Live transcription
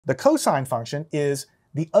The cosine function is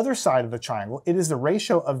the other side of the triangle. It is the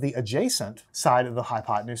ratio of the adjacent side of the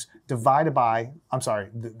hypotenuse divided by,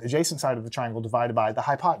 the adjacent side of the triangle divided by the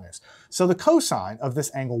hypotenuse. So the cosine of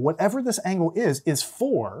this angle, whatever this angle is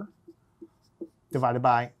 4 divided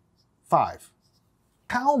by 5.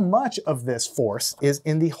 How much of this force is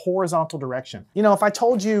in the horizontal direction? You know, if I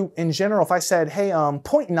told you in general, if I said, hey,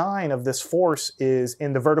 0.9 of this force is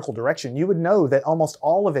in the vertical direction, you would know that almost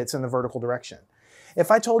all of it's in the vertical direction. If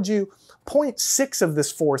I told you 0.6 of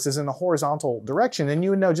this force is in the horizontal direction, then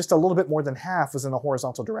you would know just a little bit more than half was in the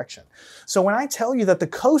horizontal direction. So when I tell you that the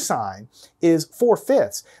cosine is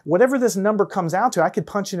 4/5, whatever this number comes out to, I could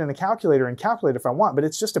punch it in a calculator and calculate if I want, but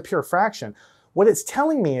it's just a pure fraction. What it's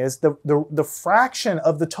telling me is the fraction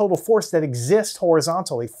of the total force that exists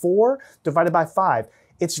horizontally, 4 divided by 5.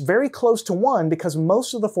 It's very close to 1 because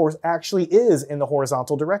most of the force actually is in the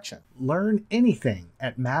horizontal direction. Learn anything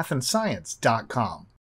at mathandscience.com.